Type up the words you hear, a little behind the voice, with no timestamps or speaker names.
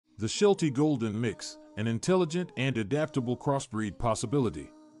The Sheltie Golden Mix, an intelligent and adaptable crossbreed possibility.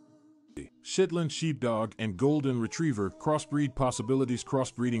 Shetland Sheepdog and Golden Retriever crossbreed possibilities.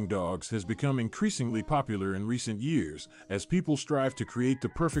 Crossbreeding dogs has become increasingly popular in recent years as people strive to create the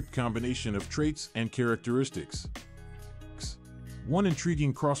perfect combination of traits and characteristics. One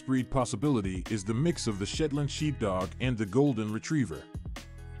intriguing crossbreed possibility is the mix of the Shetland Sheepdog and the Golden Retriever.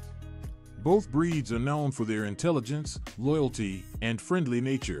 Both breeds are known for their intelligence, loyalty, and friendly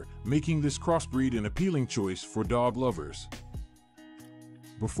nature, making this crossbreed an appealing choice for dog lovers.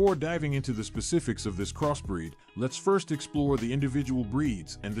 Before diving into the specifics of this crossbreed, let's first explore the individual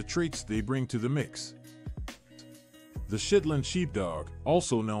breeds and the traits they bring to the mix. The Shetland Sheepdog,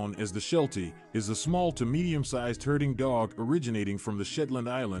 also known as the Sheltie, is a small to medium-sized herding dog originating from the Shetland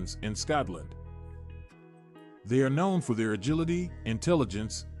Islands in Scotland. They are known for their agility,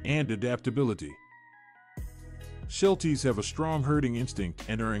 intelligence, and adaptability. Shelties have a strong herding instinct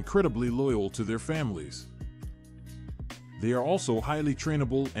and are incredibly loyal to their families. They are also highly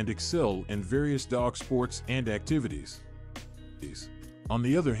trainable and excel in various dog sports and activities. On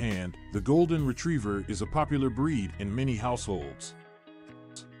the other hand, the Golden Retriever is a popular breed in many households.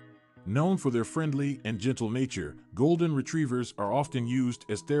 Known for their friendly and gentle nature, Golden Retrievers are often used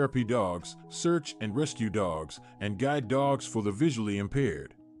as therapy dogs, search and rescue dogs, and guide dogs for the visually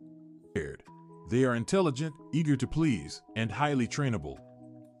impaired. They are intelligent, eager to please, and highly trainable.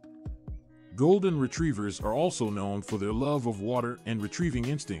 Golden Retrievers are also known for their love of water and retrieving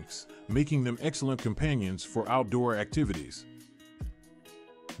instincts, making them excellent companions for outdoor activities.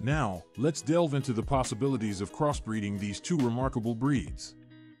 Now, let's delve into the possibilities of crossbreeding these two remarkable breeds.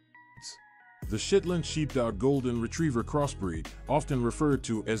 The Shetland Sheepdog Golden Retriever crossbreed, often referred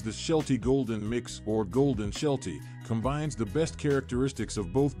to as the Sheltie Golden Mix or Golden Sheltie, combines the best characteristics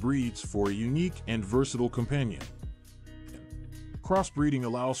of both breeds for a unique and versatile companion. Crossbreeding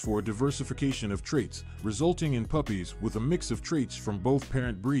allows for a diversification of traits, resulting in puppies with a mix of traits from both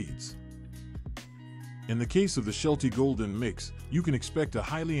parent breeds. In the case of the Sheltie Golden Mix, you can expect a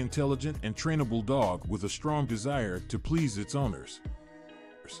highly intelligent and trainable dog with a strong desire to please its owners.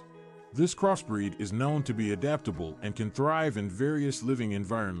 This crossbreed is known to be adaptable and can thrive in various living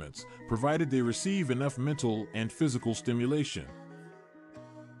environments, provided they receive enough mental and physical stimulation.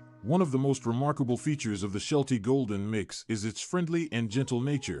 One of the most remarkable features of the Sheltie Golden Mix is its friendly and gentle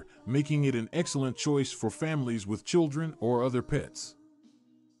nature, making it an excellent choice for families with children or other pets.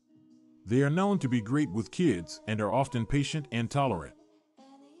 They are known to be great with kids and are often patient and tolerant.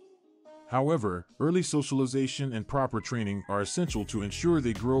 However, early socialization and proper training are essential to ensure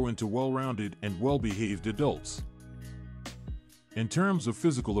they grow into well-rounded and well-behaved adults. In terms of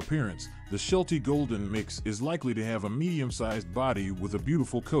physical appearance, the Sheltie Golden Mix is likely to have a medium-sized body with a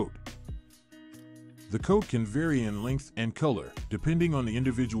beautiful coat. The coat can vary in length and color, depending on the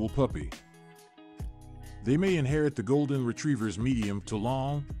individual puppy. They may inherit the Golden Retriever's medium to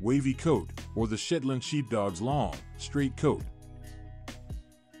long, wavy coat, or the Shetland Sheepdog's long, straight coat.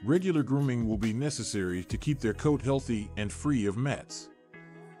 Regular grooming will be necessary to keep their coat healthy and free of mats.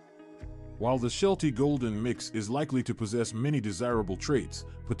 While the Sheltie Golden Mix is likely to possess many desirable traits,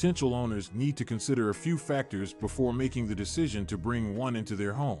 potential owners need to consider a few factors before making the decision to bring one into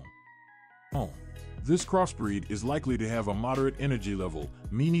their home. This crossbreed is likely to have a moderate energy level,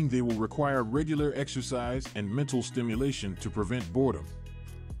 meaning they will require regular exercise and mental stimulation to prevent boredom.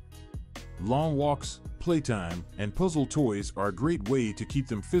 Long walks, playtime, and puzzle toys are a great way to keep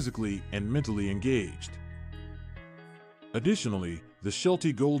them physically and mentally engaged. Additionally, the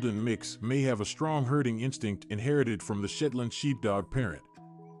Sheltie Golden Mix may have a strong herding instinct inherited from the Shetland Sheepdog parent.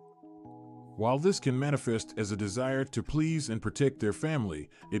 While this can manifest as a desire to please and protect their family,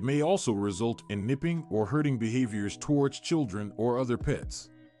 it may also result in nipping or herding behaviors towards children or other pets.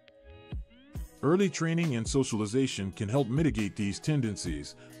 Early training and socialization can help mitigate these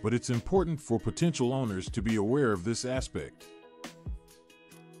tendencies, but it's important for potential owners to be aware of this aspect.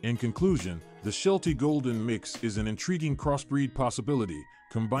 In conclusion, the Sheltie Golden Mix is an intriguing crossbreed possibility,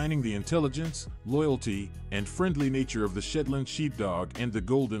 combining the intelligence, loyalty, and friendly nature of the Shetland Sheepdog and the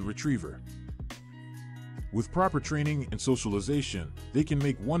Golden Retriever. With proper training and socialization, they can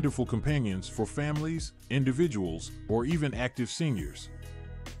make wonderful companions for families, individuals, or even active seniors.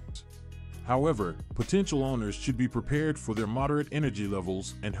 However, potential owners should be prepared for their moderate energy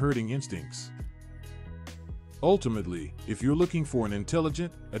levels and herding instincts. Ultimately, if you're looking for an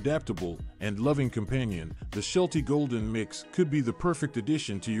intelligent, adaptable, and loving companion, the Sheltie Golden Mix could be the perfect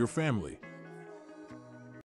addition to your family.